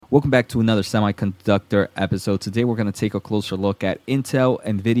Welcome back to another semiconductor episode. Today we're going to take a closer look at Intel,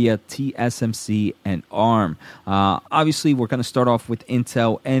 Nvidia, TSMC, and ARM. Obviously, we're going to start off with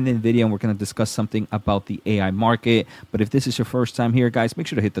Intel and Nvidia, and we're going to discuss something about the AI market. But if this is your first time here, guys, make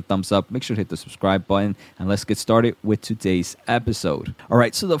sure to hit the thumbs up, make sure to hit the subscribe button, and let's get started with today's episode. All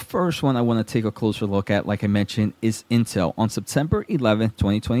right, so the first one I want to take a closer look at, like I mentioned, is Intel. On September 11th,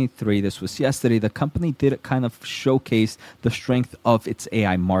 2023, this was yesterday, the company did kind of showcase the strength of its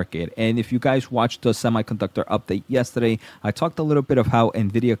AI market. And if you guys watched the semiconductor update yesterday, I talked a little bit of how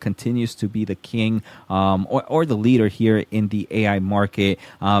Nvidia continues to be the king or the leader here in the AI market.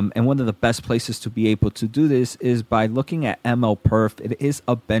 And one of the best places to be able to do this is by looking at MLPerf. It is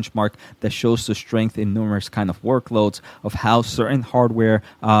a benchmark that shows the strength in numerous kind of workloads of how certain hardware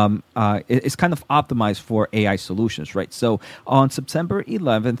is kind of optimized for AI solutions, right? So on September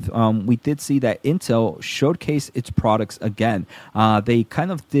 11th, we did see that Intel showcased its products again. They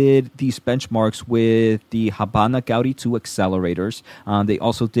kind of did these benchmarks with the Habana Gaudi 2 accelerators. They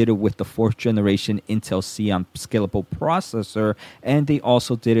also did it with the 4th generation Intel Xeon scalable processor, and they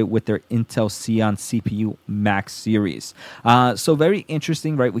also did it with their Intel Xeon CPU Max series. So very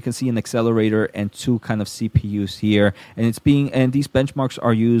interesting, right? We can see an accelerator and two kind of CPUs here, and these benchmarks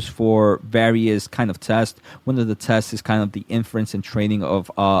are used for various kind of tests. One of the tests is kind of the inference and training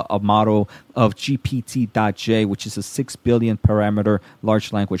of a model of GPT.J, which is a 6 billion parameter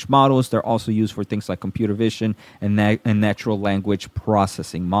large language models. They're also used for things like computer vision and natural language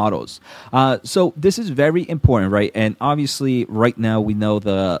processing models. So this is very important, right? And obviously, right now, we know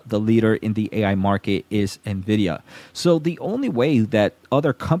the leader in the AI market is Nvidia. So the only way that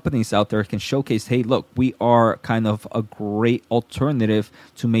other companies out there can showcase, hey, look, we are kind of a great alternative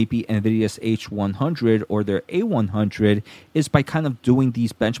to maybe Nvidia's H100 or their A100 is by kind of doing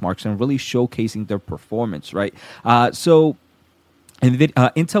these benchmarks and really showcasing their performance, right? So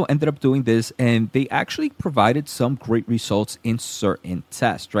Intel ended up doing this, and they actually provided some great results in certain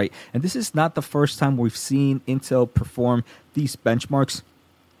tests, right? And this is not the first time we've seen Intel perform these benchmarks.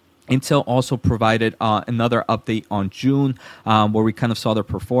 Intel also provided another update on June where we kind of saw their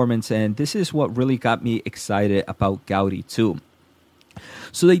performance, and this is what really got me excited about Gaudi 2.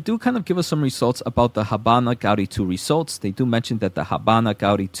 So they do kind of give us some results about the Habana Gaudi 2 results. They do mention that the Habana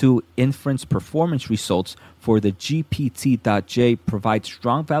Gaudi 2 inference performance results for the GPT.J provide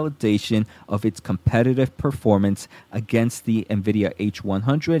strong validation of its competitive performance against the Nvidia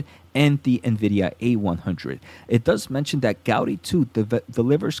H100 and the Nvidia A100. It does mention that Gaudi 2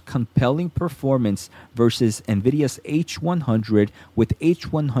 delivers compelling performance versus Nvidia's H100, with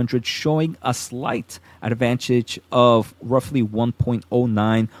H100 showing a slight advantage of roughly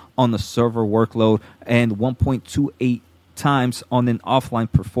 1.09 on the server workload and 1.28 times on an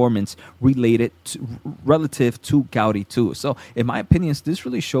offline performance relative to Gaudi 2. So in my opinion, this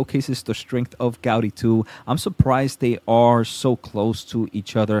really showcases the strength of Gaudi 2. I'm surprised they are so close to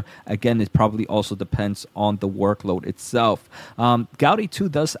each other. Again, it probably also depends on the workload itself. Gaudi 2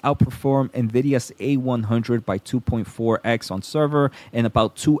 does outperform Nvidia's A100 by 2.4x on server and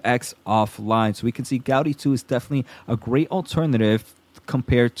about 2x offline. So we can see Gaudi 2 is definitely a great alternative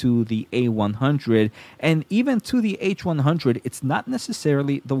compared to the A100, and even to the H100, it's not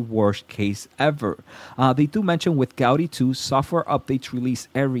necessarily the worst case ever. They do mention with Gaudi 2, software updates released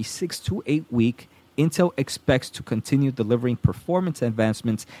every 6 to 8 weeks. Intel expects to continue delivering performance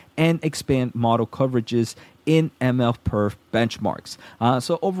advancements and expand model coverages in MLPerf benchmarks.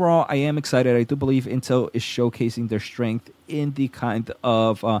 So overall, I am excited. I do believe Intel is showcasing their strength in the kind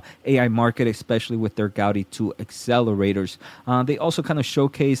of AI market, especially with their Gaudi 2 accelerators. They also kind of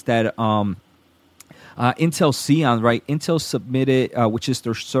showcase that Intel Xeon, right? Intel submitted, which is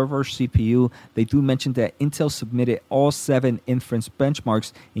their server CPU. They do mention that Intel submitted all 7 inference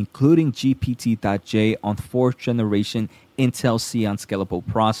benchmarks, including GPT.J on 4th generation Intel Xeon scalable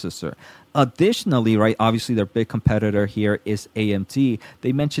processor. Additionally, right, obviously their big competitor here is AMD.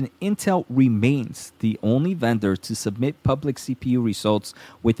 They mentioned Intel remains the only vendor to submit public CPU results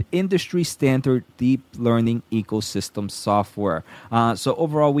with industry standard deep learning ecosystem software. So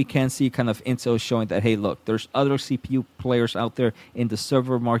overall, we can see kind of Intel showing that, hey, look, there's other CPU players out there in the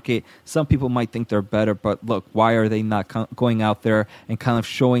server market. Some people might think they're better, but look, why are they not going out there and kind of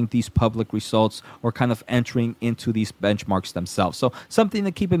showing these public results or kind of entering into these benchmarks themselves? So something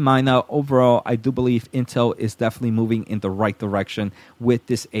to keep in mind now. overall, I do believe Intel is definitely moving in the right direction with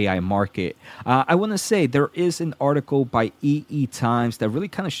this AI market. I want to say there is an article by EE Times that really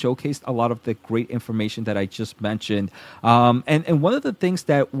kind of showcased a lot of the great information that I just mentioned. And one of the things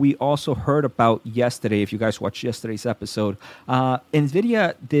that we also heard about yesterday, if you guys watched yesterday's episode,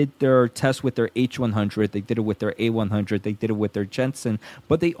 Nvidia did their test with their H100. They did it with their A100. They did it with their Jensen.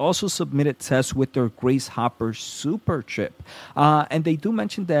 But they also submitted tests with their Grace Hopper super chip. And they do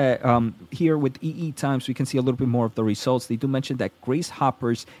mention that here with EE Times, we can see a little bit more of the results. They do mention that Grace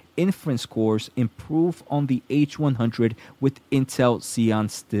Hopper's inference cores improve on the H100 with Intel Xeon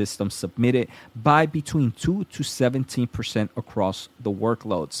systems submitted by between 2 to 17% across the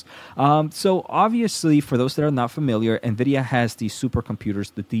workloads. So obviously, for those that are not familiar, NVIDIA has these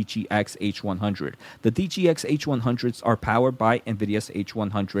supercomputers, the DGX H100. The DGX H100s are powered by NVIDIA's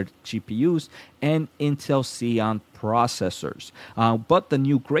H100 GPUs and Intel Xeon processors. But the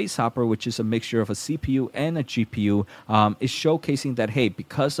new Grace Hopper, which is a mixture of a CPU and a GPU, is showcasing that, hey,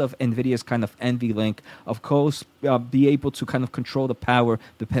 because of NVIDIA's kind of NVLink, of course, be able to kind of control the power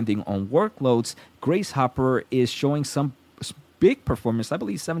depending on workloads, Grace Hopper is showing some big performance. I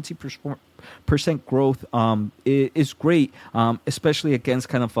believe 70% growth is great, especially against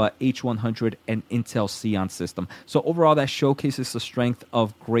kind of a H100 and Intel Xeon system. So overall, that showcases the strength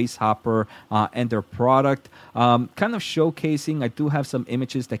of Grace Hopper and their product. Kind of showcasing, I do have some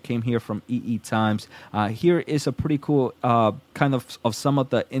images that came here from EE Times. Here is a pretty cool kind of some of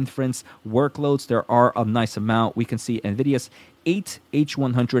the inference workloads. There are a nice amount. We can see NVIDIA's 8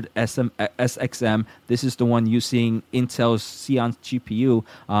 H100 SXM. This is the one using Intel's Xeon GPU.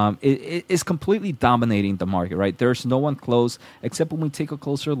 It is completely dominating the market, right? There's no one close, except when we take a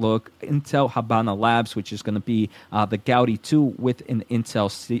closer look. Intel Habana Labs, which is going to be the Gaudi 2 with an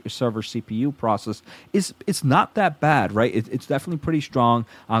Intel server CPU process, it's not that bad, right? It's definitely pretty strong.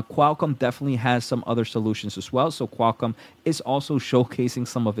 Qualcomm definitely has some other solutions as well. So Qualcomm is also showcasing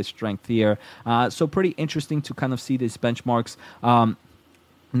some of its strength here. So pretty interesting to kind of see these benchmarks.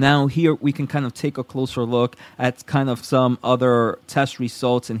 Now here we can kind of take a closer look at kind of some other test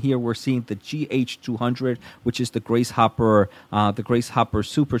results, and here we're seeing the GH200, which is the Grace Hopper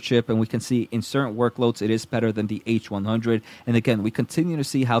super chip, and we can see in certain workloads it is better than the H100. And again, we continue to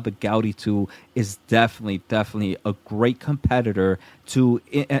see how the Gaudi 2 is definitely a great competitor to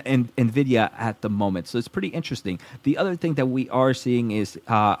Nvidia at the moment. So it's pretty interesting. The other thing that we are seeing is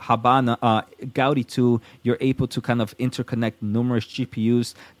Habana Gaudi 2. You're able to kind of interconnect numerous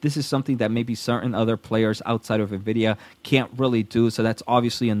GPUs. This is something that maybe certain other players outside of NVIDIA can't really do. So that's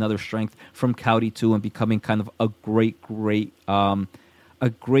obviously another strength from Gaudi 2 and becoming kind of a great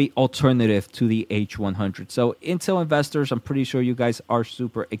alternative to the H100. So Intel investors, I'm pretty sure you guys are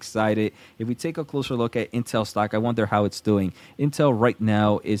super excited. If we take a closer look at Intel stock, I wonder how it's doing. Intel right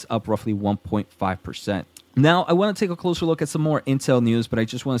now is up roughly 1.5%. Now, I want to take a closer look at some more Intel news, but I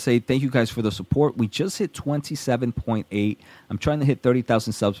just want to say thank you guys for the support. We just hit 27.8. I'm trying to hit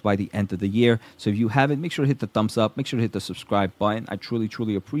 30,000 subs by the end of the year. So if you haven't, make sure to hit the thumbs up. Make sure to hit the subscribe button. I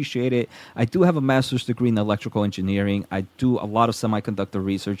truly appreciate it. I do have a master's degree in electrical engineering. I do a lot of semiconductor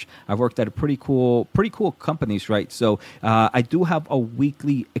research. I've worked at pretty cool companies, right? So I do have a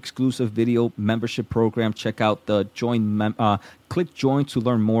weekly exclusive video membership program. Check out the click join to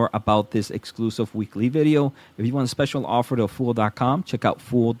learn more about this exclusive weekly video. If you want a special offer to Fool.com, check out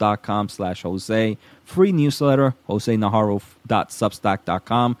Fool.com/Jose. Free newsletter,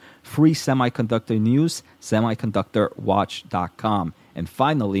 josenaharo.substack.com. Free semiconductor news, semiconductorwatch.com. And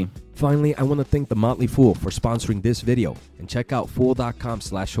finally, I want to thank The Motley Fool for sponsoring this video. And check out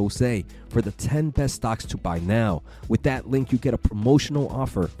Fool.com/Jose for the 10 best stocks to buy now. With that link, you get a promotional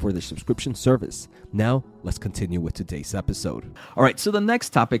offer for the subscription service. Now, let's continue with today's episode. All right, so the next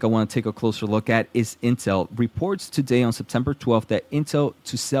topic I want to take a closer look at is Intel. Reports today on September 12th that Intel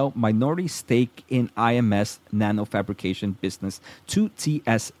to sell minority stake in IMS nanofabrication business to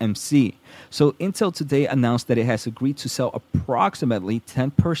TSMC. So Intel today announced that it has agreed to sell approximately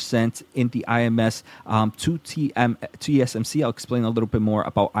 10% in the IMS to TSMC. I'll explain a little bit more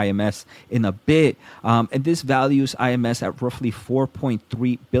about IMS in a bit. And this values IMS at roughly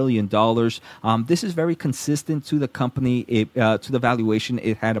 $4.3 billion. This is very consistent to the company, to the valuation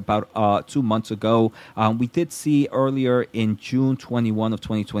it had about 2 months ago. We did see earlier in June 21 of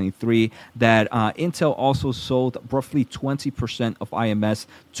 2023 that Intel also sold roughly 20% of IMS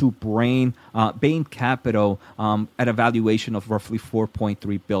to Brain Bain Capital at a valuation of roughly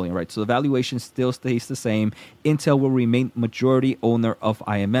 $4.3 billion, right? So the valuation still stays the same. Intel will remain majority owner of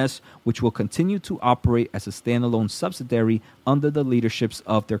IMS, which will continue to operate as a standalone subsidiary under the leaderships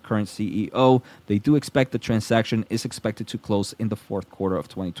of their current CEO. They do expect the transaction is expected to close in the fourth quarter of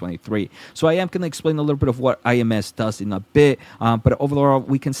 2023. So I am going to explain a little bit of what IMS does in a bit, but overall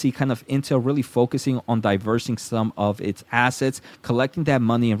we can see kind of Intel really focusing on diversing some of its assets, collecting that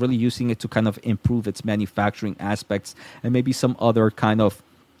money and really using it to kind of improve its manufacturing aspects and maybe some other kind of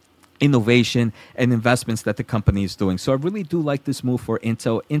innovation and investments that the company is doing. So I really do like this move for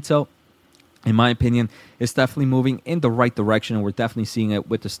Intel. Intel, in my opinion, is definitely moving in the right direction, and we're definitely seeing it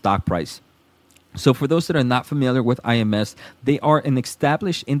with the stock price. So for those that are not familiar with IMS, they are an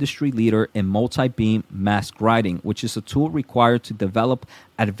established industry leader in multi-beam mask writing, which is a tool required to develop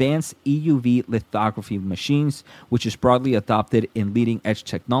advanced EUV lithography machines, which is broadly adopted in leading-edge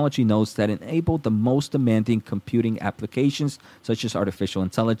technology nodes that enable the most demanding computing applications, such as artificial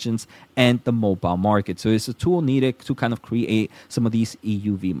intelligence and the mobile market. So it's a tool needed to kind of create some of these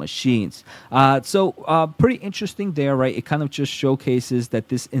EUV machines. Pretty interesting there, right? It kind of just showcases that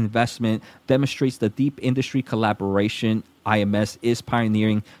this investment demonstrates the deep industry collaboration IMS is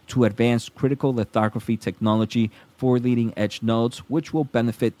pioneering to advance critical lithography technology for leading edge nodes, which will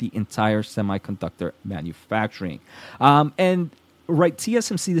benefit the entire semiconductor manufacturing. Right,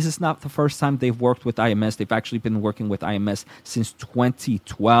 TSMC, this is not the first time they've worked with IMS. They've actually been working with IMS since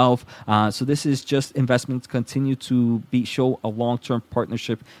 2012. So this is just investments continue to show a long-term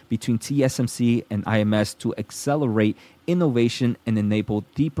partnership between TSMC and IMS to accelerate innovation and enable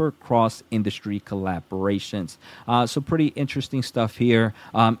deeper cross-industry collaborations. So pretty interesting stuff here.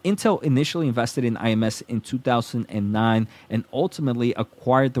 Intel initially invested in IMS in 2009 and ultimately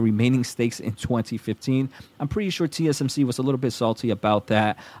acquired the remaining stakes in 2015. I'm pretty sure TSMC was a little bit salty about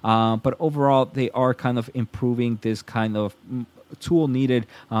that, but overall they are kind of improving this kind of tool needed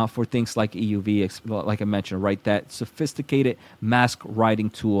for things like EUV, like I mentioned, right? That sophisticated mask writing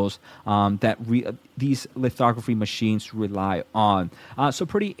tools that these lithography machines rely on. So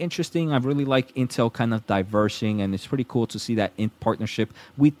pretty interesting. I really like Intel kind of diversing, and it's pretty cool to see that in partnership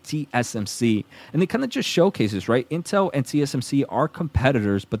with TSMC. And it kind of just showcases, right? Intel and TSMC are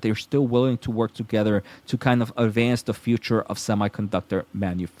competitors, but they're still willing to work together to kind of advance the future of semiconductor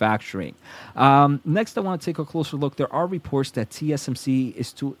manufacturing. Next, I want to take a closer look. There are reports that TSMC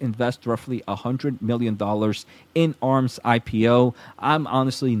is to invest roughly $100 million in ARM's IPO. I'm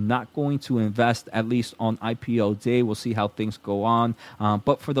honestly not going to invest, at least on IPO day. We'll see how things go on.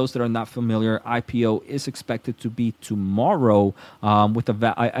 But for those that are not familiar, IPO is expected to be tomorrow with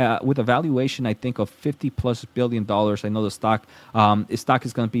a valuation, I think, of $50+ billion. I know the stock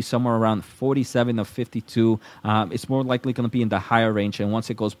is going to be somewhere around 47 or 52. It's more likely going to be in the higher range, and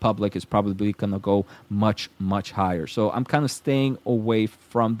once it goes public, it's probably going to go much, much higher. So I'm kind of staying away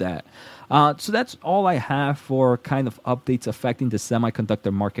from that. So that's all I have for kind of updates affecting the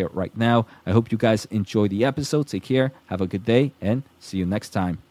semiconductor market right now. I hope you guys enjoy the episode. Take care, have a good day, and see you next time.